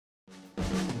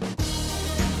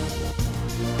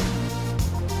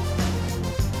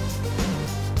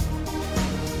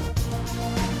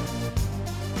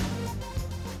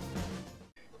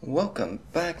Welcome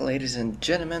back, ladies and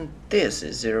gentlemen. This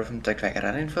is Zero from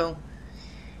TechDragon.info,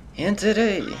 and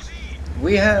today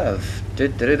we have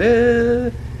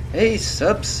a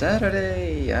sub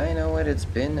Saturday. I know it, it's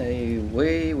been a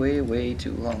way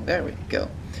too long. There we go,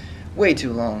 way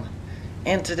too long.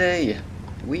 And today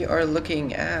we are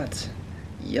looking at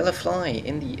Jellefly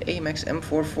in the AMX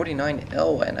M4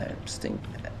 49L, and I stink.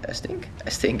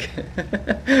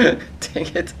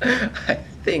 Dang it, I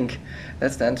think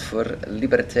that stands for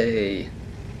Liberté.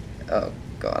 Oh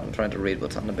god, I'm trying to read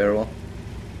what's on the barrel.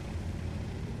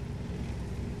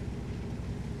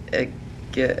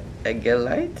 Égalité?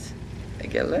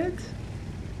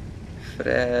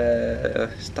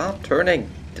 Stop turning.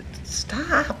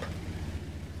 Stop!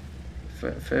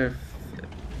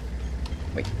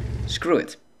 Wait, screw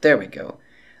it. There we go.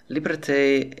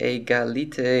 Liberté,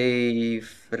 égalité,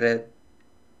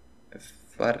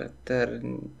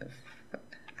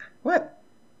 what?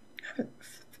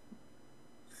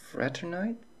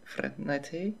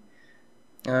 Fraternity?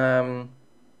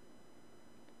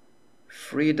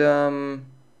 Freedom,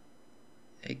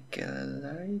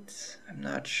 égalité? I'm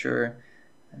not sure.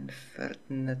 And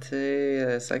fraternity,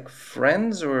 it's like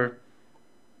friends or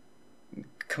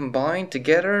combined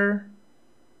together?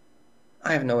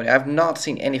 I have no idea. I've not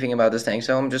seen anything about this thing,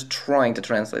 so I'm just trying to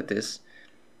translate this.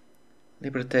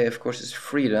 Liberté, of course, is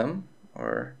freedom,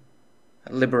 or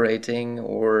liberating,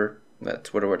 or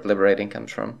that's where the word liberating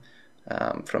comes from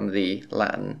the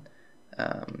Latin,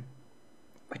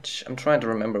 which I'm trying to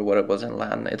remember what it was in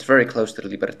Latin. It's very close to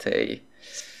liberté.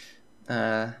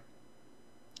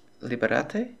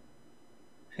 Liberate? I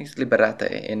think it's liberate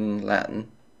in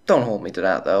Latin. Don't hold me to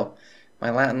that, though.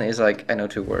 My Latin is like, I know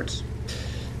 2 words.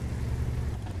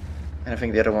 And I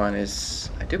think the other one is,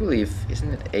 I do believe,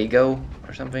 isn't it ego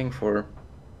or something for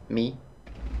me?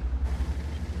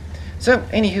 So,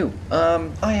 anywho,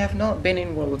 I have not been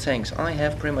in World of Tanks. I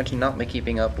have pretty much not been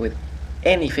keeping up with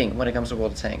anything when it comes to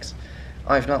World of Tanks.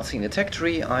 I've not seen the tech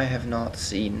tree, I have not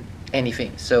seen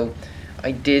anything. So,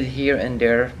 I did here and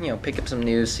there, you know, pick up some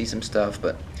news, see some stuff,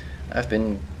 but I've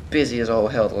been busy as all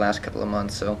hell the last couple of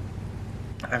months, so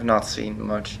I've not seen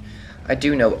much. I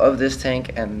do know of this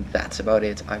tank, and that's about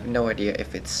it. I have no idea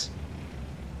if it's...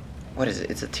 What is it?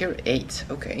 It's a tier 8.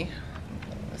 Okay.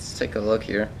 Let's take a look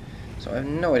here. So I have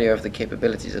no idea of the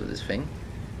capabilities of this thing.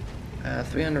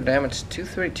 300 damage,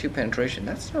 232 penetration.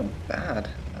 That's not bad.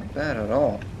 Not bad at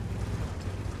all.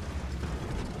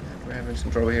 We're having some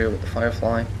trouble here with the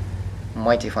Firefly.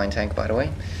 Mighty fine tank, by the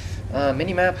way.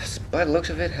 Minimap, by the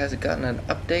looks of it, has gotten an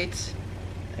update.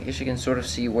 I guess you can sort of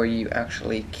see where you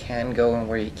actually can go and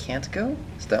where you can't go.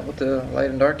 Is that what the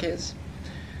light and dark is?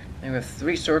 And we have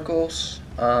 3 circles.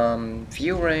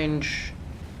 View range,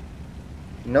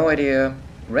 no idea.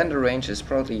 Render range is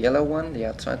probably the yellow one, the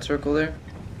outside circle there.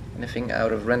 Anything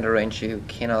out of render range you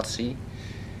cannot see.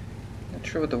 Not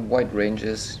sure what the white range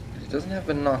is. It doesn't have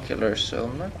binoculars, so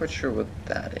I'm not quite sure what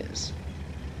that is.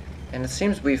 And it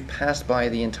seems we've passed by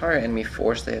the entire enemy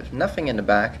force. They have nothing in the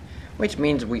back, which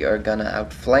means we are gonna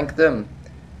outflank them.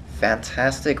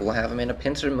 Fantastic, we'll have them in a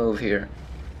pincer move here.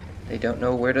 They don't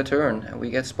know where to turn, and we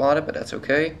get spotted, but that's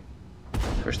okay.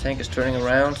 First tank is turning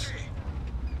around.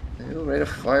 The rate of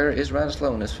fire is rather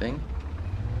slow in this thing.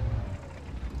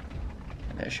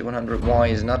 And SU-100Y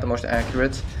is not the most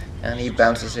accurate, and he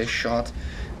bounces his shot.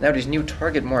 Now these new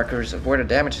target markers of where the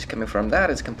damage is coming from, that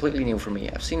is completely new for me.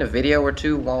 I've seen a video or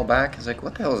 2 a while back. It's like,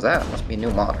 what the hell is that? It must be a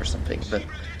new mod or something, but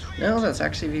no, that's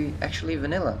actually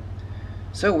vanilla.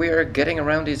 So we are getting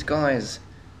around these guys.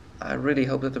 I really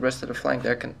hope that the rest of the flank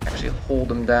there can actually hold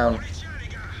them down.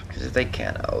 Because if they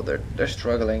can't, oh, they're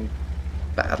struggling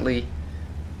badly.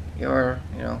 You're,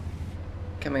 you know,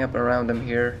 coming up around them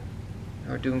here.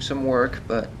 You're doing some work,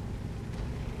 but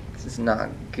this is not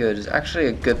good. It's actually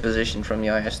a good position from the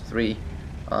IS-3.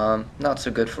 Not so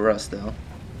good for us, though.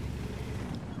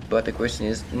 But the question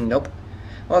is, nope.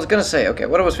 Well, I was gonna say, okay,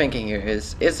 what I was thinking here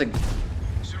is, it's a...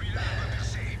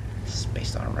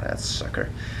 Space armor, that sucker.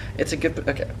 It's a good...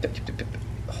 Okay,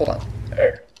 hold on.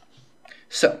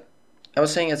 So, I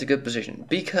was saying it's a good position,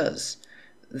 because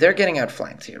they're getting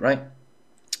outflanked here, right?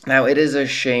 Now, it is a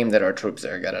shame that our troops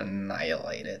there got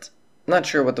annihilated. Not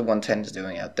sure what the 110 is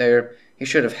doing out there. He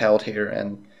should have held here,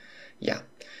 and yeah.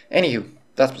 Anywho,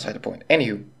 that's beside the point.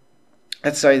 Anywho,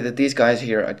 let's say that these guys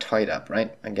here are tied up,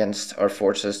 right, against our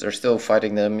forces. They're still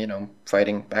fighting them, you know,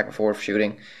 fighting back and forth,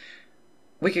 shooting.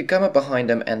 We could come up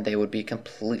behind them, and they would be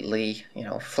completely, you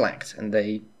know, flanked, and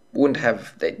they wouldn't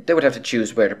have, they would have to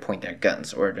choose where to point their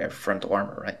guns or their frontal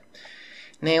armor, right?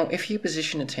 Now, if you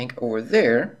position a tank over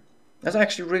there, that's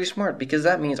actually really smart, because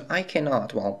that means I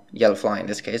cannot, well, Jellefly in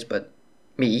this case, but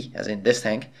me, as in this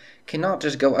tank, cannot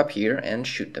just go up here and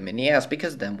shoot them in the ass,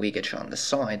 because then we get shot on the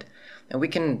side. And we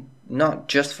can not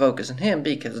just focus on him,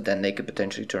 because then they could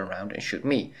potentially turn around and shoot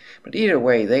me. But either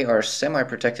way, they are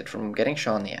semi-protected from getting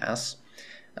shot in the ass,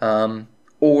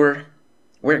 or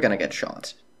we're gonna get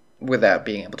shot without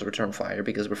being able to return fire,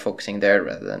 because we're focusing there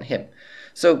rather than him.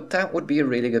 So that would be a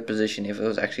really good position if it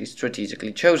was actually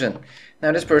strategically chosen.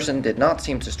 Now, this person did not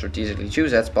seem to strategically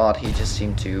choose that spot, he just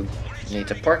seemed to need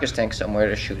to park his tank somewhere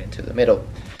to shoot into the middle.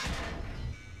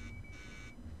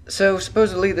 So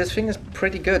supposedly this thing is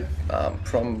pretty good,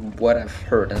 from what I've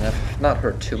heard, and I've not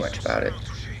heard too much about it.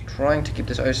 Trying to keep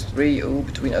this IS-3, ooh,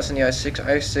 between us and the IS-6,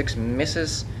 IS-6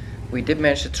 misses. We did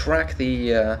manage to track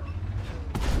the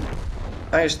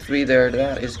IS-3 there,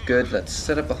 that is good. Let's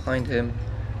set up behind him.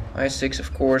 IS-6,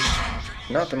 of course,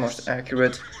 not the most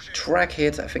accurate. Track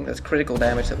hit, I think that's critical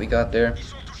damage that we got there.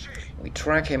 We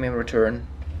track him in return.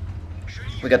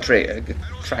 We got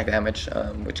track damage,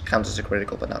 which counts as a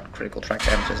critical, but not critical track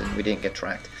damage, as in we didn't get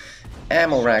tracked.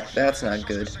 Ammo rack, that's not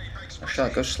good. Our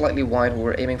shot goes slightly wide, we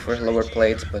were aiming for his lower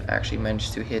plates, but actually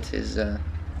managed to hit his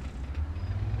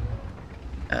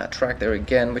track there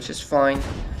again, which is fine.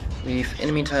 We've, in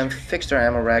the meantime, fixed our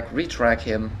ammo rack, retrack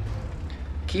him,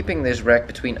 keeping this rack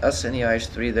between us and the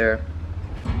IS-3 there.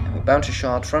 And we bounce a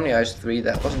shot from the IS-3,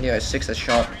 that wasn't the IS-6 that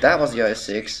shot, that was the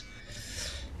IS-6.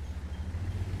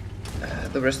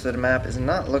 The rest of the map is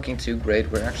not looking too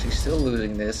great, we're actually still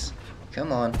losing this.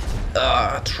 Come on.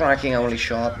 Tracking only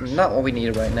shot, not what we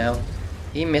need right now.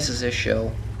 He misses his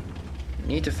shell.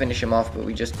 Need to finish him off, but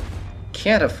we just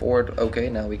can't afford. Okay,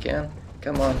 now we can.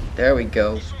 Come on, there we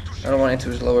go. Another one into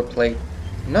his lower plate.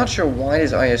 Not sure why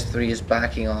his IS-3 is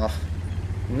backing off.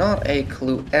 Not a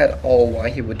clue at all why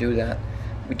he would do that.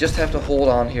 We just have to hold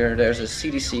on here. There's a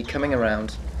CDC coming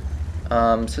around.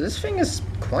 So this thing is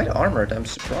quite armored, I'm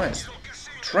surprised.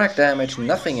 Track damage,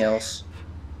 nothing else.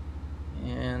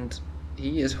 And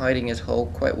he is hiding his hull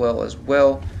quite well as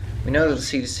well. We know that the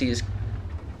CDC is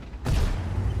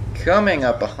coming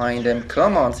up behind him.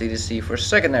 Come on, CDC. For a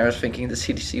second there I was thinking the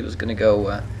CDC was going to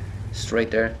go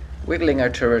straight there. Wiggling our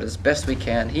turret as best we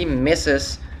can. He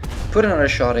misses. Put another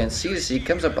shot in. CDC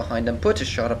comes up behind him. Puts a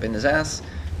shot up in his ass.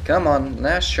 Come on.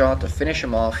 Last shot to finish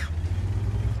him off.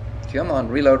 Come on.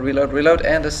 Reload, reload, reload.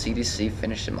 And the CDC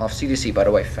finished him off. CDC, by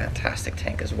the way, fantastic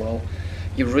tank as well.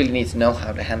 You really need to know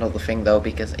how to handle the thing though,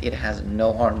 because it has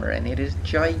no armor and it is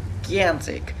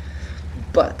gigantic.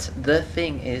 But the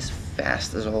thing is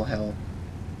fast as all hell.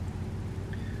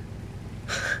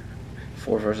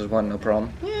 4 versus 1, no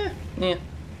problem.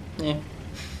 Yeah.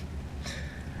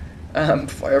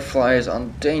 Firefly is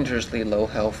on dangerously low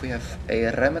health. We have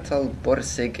a Remital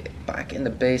Borsig back in the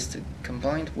base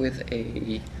combined with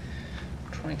a...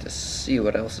 I'm trying to see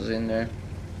what else is in there.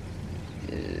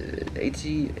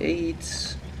 88,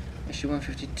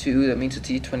 SU-152, that means a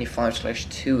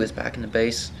T25/2 is back in the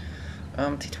base.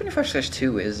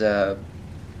 T25/2 is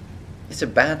it's a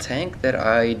bad tank that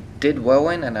I did well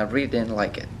in and I really didn't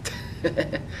like it.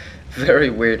 Very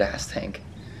weird ass tank.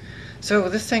 So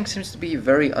this tank seems to be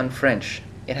very un-French.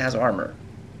 It has armor.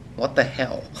 What the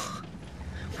hell?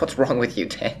 What's wrong with you,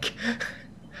 tank?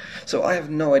 So I have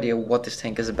no idea what this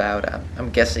tank is about.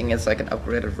 I'm guessing it's like an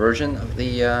upgraded version of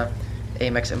the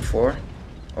AMX M4,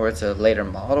 or it's a later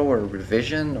model or a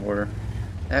revision, or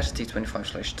that's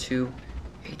T25/2.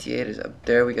 88 is up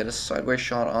there. We get a sideways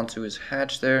shot onto his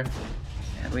hatch there,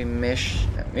 and we miss.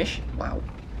 Wow,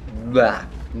 blah,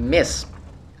 miss.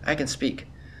 I can speak.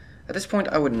 At this point,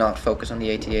 I would not focus on the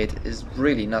 88. It is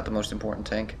really not the most important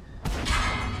tank.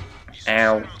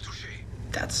 Ow,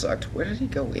 that sucked. Where did he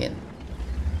go in?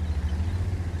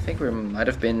 I think we might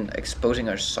have been exposing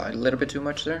our side a little bit too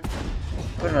much there.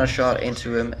 Put another shot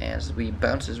into him as we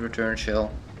bounce his return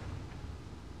shell.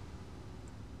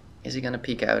 Is he gonna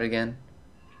peek out again?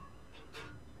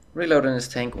 Reloading his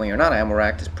tank when you're not ammo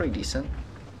racked is pretty decent.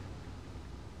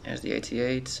 There's the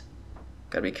 88.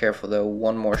 Gotta be careful though.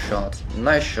 One more shot.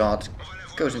 Nice shot.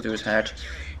 Goes into his hatch.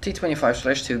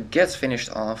 T25/2 gets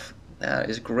finished off. That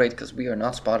is great because we are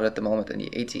not spotted at the moment, and the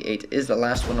 88 is the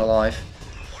last one alive.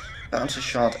 Bounce a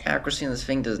shot. Accuracy in this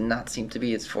thing does not seem to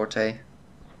be its forte.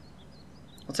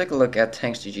 We'll take a look at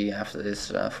Tanks GG after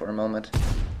this for a moment.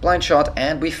 Blind shot,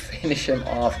 and we finish him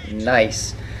off.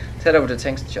 Nice. Let's head over to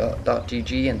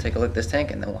Tanks.gg and take a look at this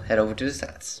tank, and then we'll head over to the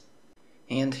stats.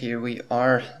 And here we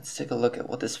are. Let's take a look at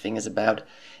what this thing is about.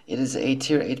 It is a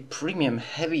tier 8 premium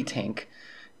heavy tank.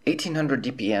 1800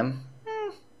 DPM.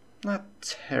 Not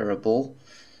terrible.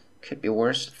 Could be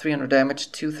worse. 300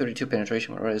 damage, 232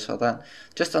 penetration, we already saw that.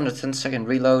 Just under 10-second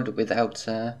reload without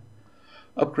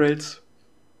upgrades.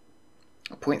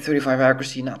 0.35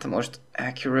 accuracy, not the most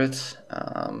accurate.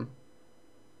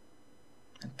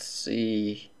 Let's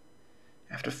see.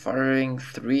 After firing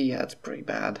 3, yeah, it's pretty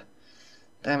bad.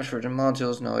 Damage for the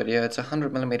modules, no idea. It's a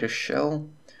 100mm shell,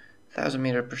 1000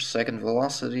 meter per second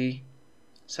velocity,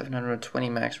 720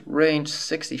 max range,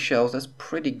 60 shells, that's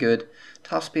pretty good.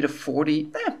 Top speed of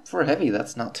 40, for heavy,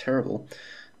 that's not terrible.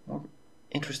 More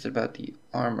interested about the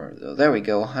armor though. There we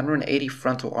go, 180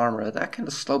 frontal armor. That kind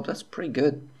of slope, that's pretty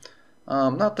good.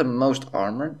 Not the most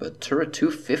armored, but turret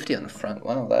 250 on the front.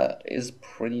 Wow, that is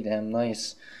pretty damn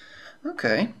nice.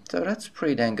 Okay, so that's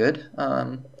pretty damn good.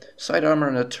 Side armor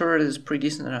on the turret is pretty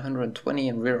decent at 120,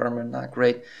 and rear armor not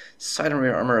great. Side and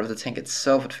rear armor of the tank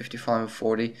itself at 55 and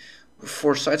 40.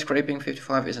 For side scraping,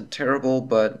 55 isn't terrible,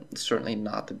 but certainly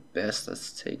not the best.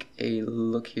 Let's take a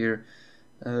look here.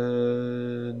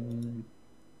 No,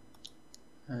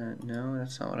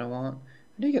 that's not what I want.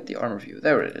 How do you get the armor view?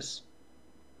 There it is.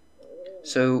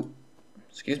 So,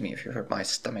 excuse me if you hurt my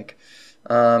stomach.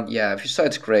 Yeah, if you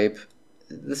side scrape,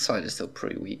 this side is still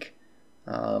pretty weak.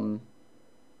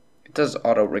 It does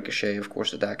auto ricochet, of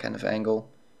course, at that kind of angle.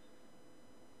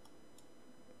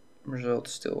 Result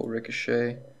still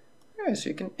ricochet. Okay, so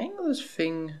you can angle this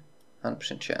thing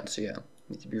 100% chance. Yeah,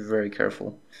 need to be very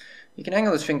careful. You can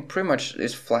angle this thing pretty much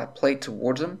this flat plate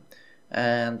towards them,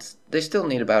 and they still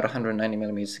need about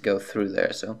 190mm to go through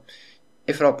there. So,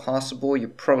 if at all possible, you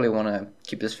probably want to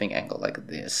keep this thing angled like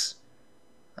this.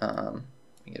 You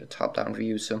get a top-down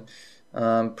view. So,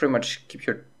 pretty much keep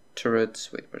your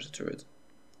turrets. Wait, where's the turret?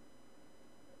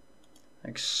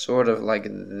 Like sort of like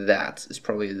that is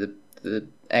probably the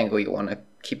angle you want to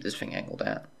keep this thing angled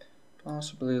at.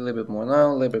 Possibly a little bit more.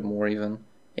 No, a little bit more even.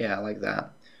 Yeah, like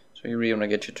that. So you really want to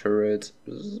get your turret.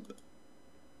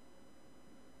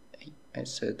 I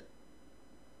said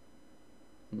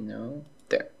no.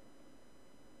 There.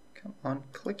 Come on,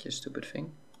 click, you stupid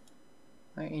thing.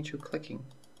 Why ain't you clicking?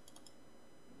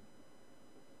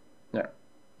 No.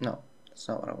 No, that's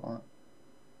not what I want.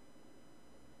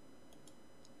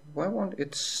 Why won't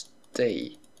it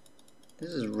stay?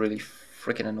 This is really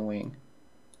freaking annoying.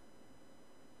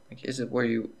 Like, is it where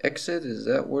you exit? Is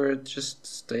that where it just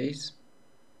stays?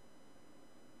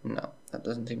 No, that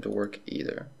doesn't seem to work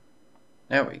either.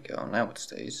 There we go, now it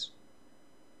stays.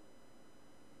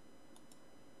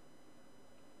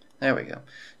 There we go.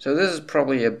 So this is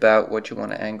probably about what you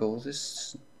want to angle.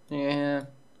 This, yeah, a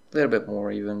little bit more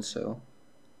even, so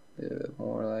a little bit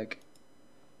more like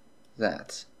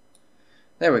that.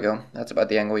 There we go. That's about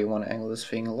the angle you want to angle this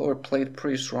thing. Lower plate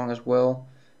pretty strong as well.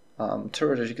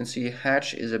 Turret, as you can see,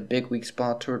 hatch is a big weak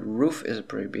spot. Turret roof is a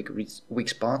pretty big weak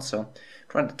spot. So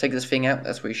trying to take this thing out,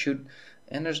 that's where you shoot.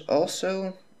 And there's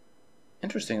also,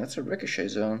 interesting, that's a ricochet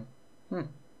zone.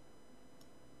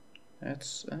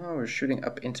 That's, oh, we're shooting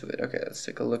up into it. Okay, let's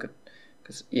take a look at,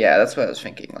 because yeah, that's what I was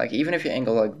thinking. Like, even if you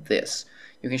angle like this,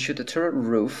 you can shoot the turret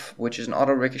roof, which is an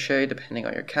auto ricochet depending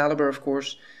on your caliber, of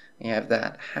course. And you have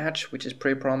that hatch, which is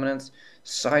pretty prominent.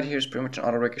 Side here is pretty much an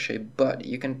auto ricochet, but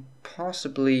you can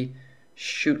possibly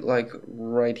shoot like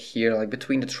right here, like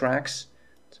between the tracks.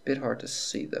 It's a bit hard to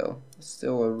see though. It's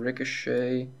still a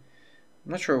ricochet.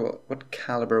 I'm not sure what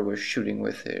caliber we're shooting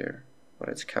with here, what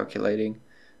it's calculating.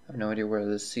 I have no idea whether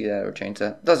to see that or change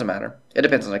that. Doesn't matter. It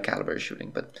depends on the caliber you're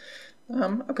shooting, but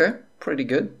okay, pretty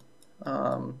good.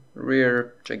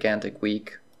 Rear, gigantic,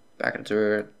 weak. Back of the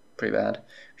turret, pretty bad.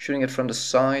 Shooting it from the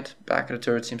side, back of the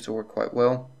turret seems to work quite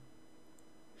well.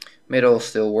 Middle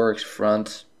still works,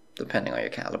 front, depending on your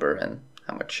caliber and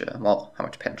how much, well, how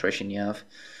much penetration you have.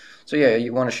 So yeah,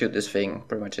 you want to shoot this thing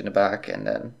pretty much in the back and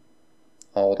then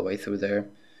all the way through there.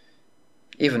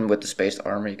 Even with the spaced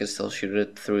armor, you can still shoot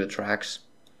it through the tracks.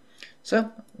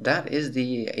 So that is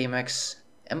the AMX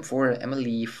M4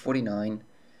 MLE 49.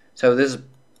 So this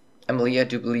MLE, I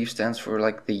do believe, stands for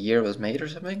like the year it was made or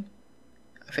something,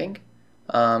 I think.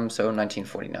 So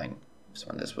 1949 is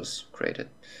when this was created.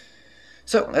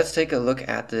 So let's take a look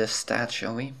at the stats,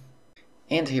 shall we?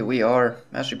 And here we are,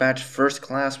 Mastery Badge First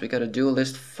Class. We got a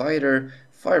Duelist Fighter,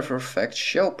 Fire for Effect,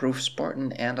 Shell-Proof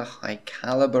Spartan, and a High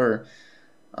Caliber.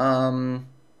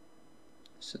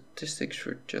 Statistics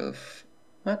for Jellefly.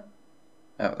 What?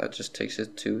 Oh, that just takes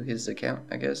it to his account,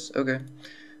 I guess. Okay,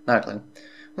 not a clue.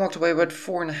 Walked away with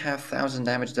 4,500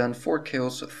 damage done, 4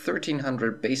 kills,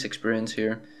 1,300 base experience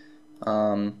here.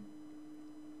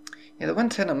 Yeah, the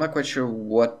 110, I'm not quite sure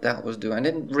what that was doing. I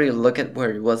didn't really look at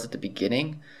where he was at the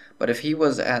beginning, but if he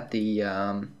was at the,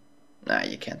 nah,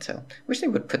 you can't tell. Wish they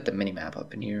would put the minimap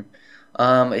up in here.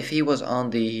 If he was on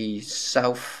the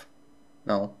south,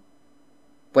 no,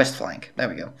 west flank. There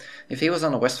we go. If he was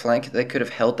on the west flank, they could have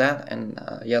held that, and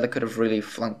yeah, they could have really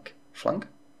flanked around.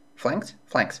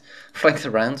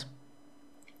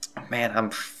 Man, I'm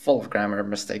full of grammar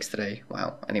mistakes today.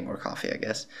 Wow, I need more coffee, I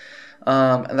guess.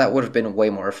 And that would have been way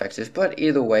more effective. But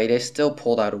either way, they still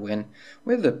pulled out a win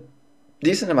with a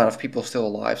decent amount of people still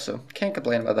alive, so can't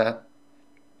complain about that.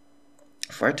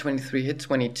 Fire 23, hit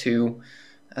 22.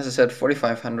 As I said,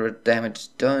 4,500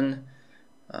 damage done.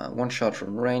 One shot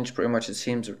from range, pretty much it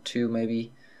seems, or two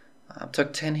maybe.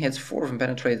 Took 10 hits, 4 of them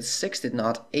penetrated, 6 did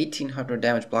not, 1,800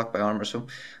 damage blocked by armor, so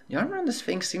the armor on this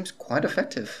thing seems quite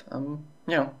effective. You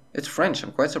know, it's French,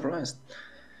 I'm quite surprised.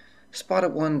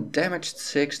 Spotted 1, damaged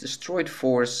 6, destroyed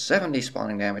 4, 70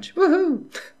 spawning damage,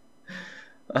 woohoo!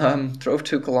 Drove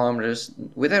 2 kilometers,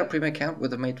 without premium account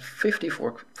would have made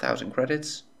 54,000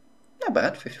 credits, not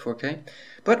bad, 54k,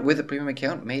 but with a premium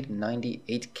account made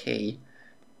 98k.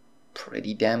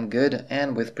 Pretty damn good,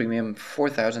 and with premium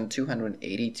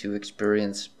 4,282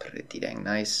 experience, pretty dang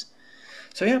nice.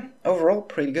 So yeah, overall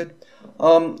pretty good.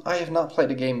 I have not played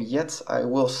the game yet. I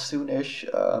will soonish.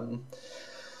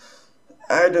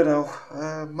 I don't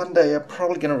know. Monday I'm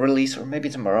probably gonna release, or maybe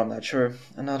tomorrow, I'm not sure,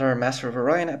 another Master of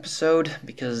Orion episode,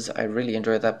 because I really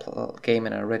enjoyed that game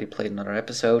and I already played another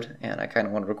episode, and I kind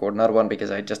of want to record another one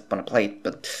because I just want to play it,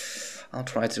 but I'll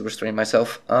try to restrain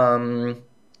myself. I'm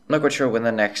not quite sure when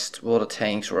the next World of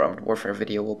Tanks or Armored Warfare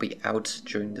video will be out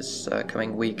during this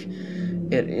coming week.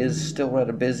 It is still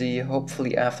rather busy.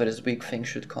 Hopefully after this week things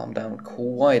should calm down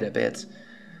quite a bit,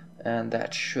 and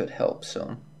that should help.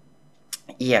 So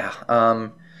yeah,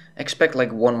 expect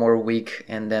like one more week,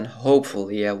 and then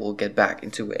hopefully we'll get back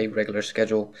into a regular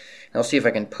schedule. And I'll see if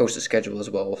I can post a schedule as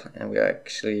well, and we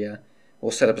actually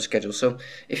we'll set up a schedule. So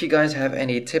if you guys have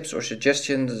any tips or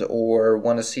suggestions, or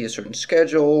want to see a certain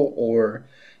schedule, or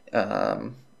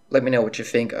let me know what you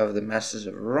think of the Master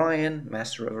of Orion,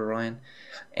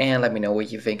 and let me know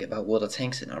what you think about World of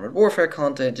Tanks and Armored Warfare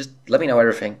content. Just let me know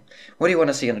everything. What do you want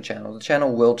to see on the channel? The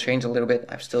channel will change a little bit.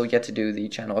 I've still yet to do the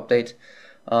channel update.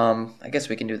 I guess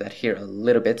we can do that here a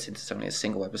little bit, since it's only a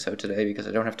single episode today, because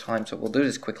I don't have time, so we'll do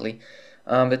this quickly.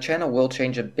 The channel will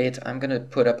change a bit. I'm going to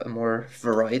put up a more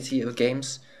variety of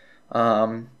games,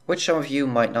 which some of you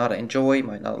might not enjoy,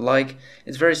 might not like.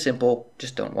 It's very simple,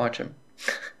 just don't watch them.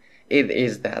 It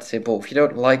is that simple. If you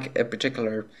don't like a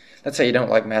particular, let's say you don't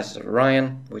like Masters of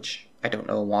Orion, which I don't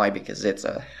know why, because it's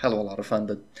a hell of a lot of fun,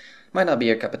 but might not be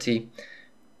your cup of tea,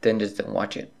 then just don't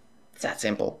watch it. It's that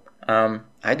simple.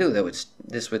 I do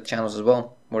this with channels as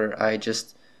well, where I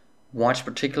just watch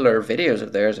particular videos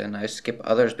of theirs and I skip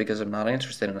others because I'm not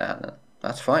interested in that.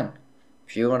 That's fine.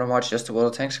 If you want to watch just the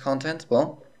World of Tanks content,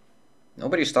 well,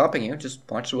 nobody's stopping you. Just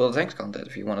watch the World of Tanks content.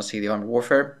 If you want to see the Armored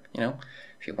Warfare, you know,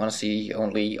 if you want to see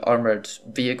only armored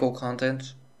vehicle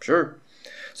content, sure.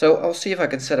 So I'll see if I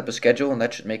can set up a schedule, and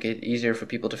that should make it easier for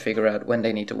people to figure out when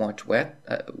they need to watch what?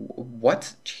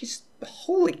 Jeez,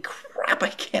 holy crap, I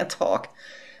can't talk.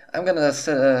 I'm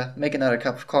gonna make another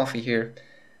cup of coffee here.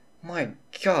 My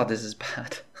god, this is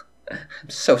bad. I'm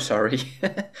so sorry.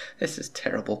 This is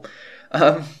terrible.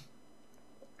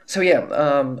 So yeah,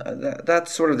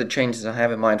 that's sort of the changes I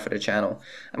have in mind for the channel.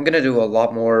 I'm going to do a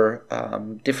lot more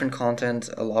different content,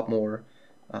 a lot more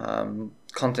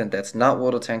content that's not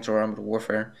World of Tanks or Armored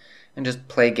Warfare, and just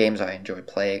play games I enjoy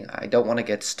playing. I don't want to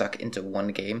get stuck into one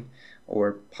game,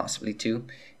 or possibly two,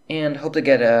 and hope to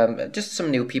get just some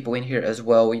new people in here as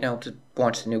well, you know, to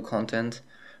watch the new content.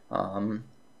 And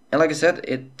like I said,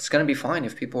 it's going to be fine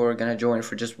if people are going to join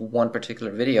for just one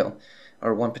particular video,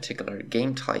 or one particular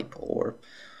game type, or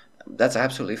that's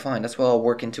absolutely fine. That's what I'll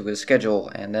work into a schedule,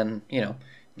 and then, you know,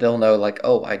 they'll know, like,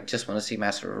 oh, I just want to see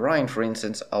Master of Orion, for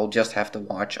instance. I'll just have to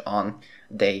watch on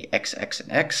day X, X,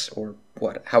 and X, or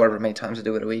however many times I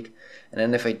do it a week. And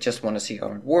then if I just want to see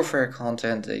Armored Warfare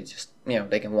content, they just, you know,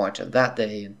 they can watch it that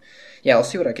day. And yeah, I'll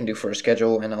see what I can do for a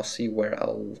schedule, and I'll see where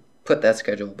I'll put that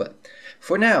schedule. But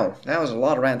for now, that was a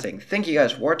lot of ranting. Thank you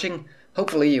guys for watching.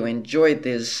 Hopefully you enjoyed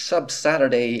this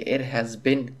sub-Saturday. It has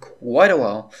been quite a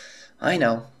while. I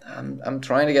know, I'm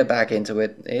trying to get back into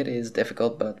it. It is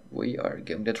difficult, but we are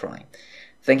going to try.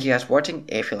 Thank you guys for watching.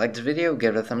 If you liked this video,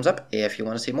 give it a thumbs up. If you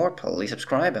want to see more, please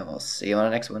subscribe, and we'll see you on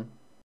the next one.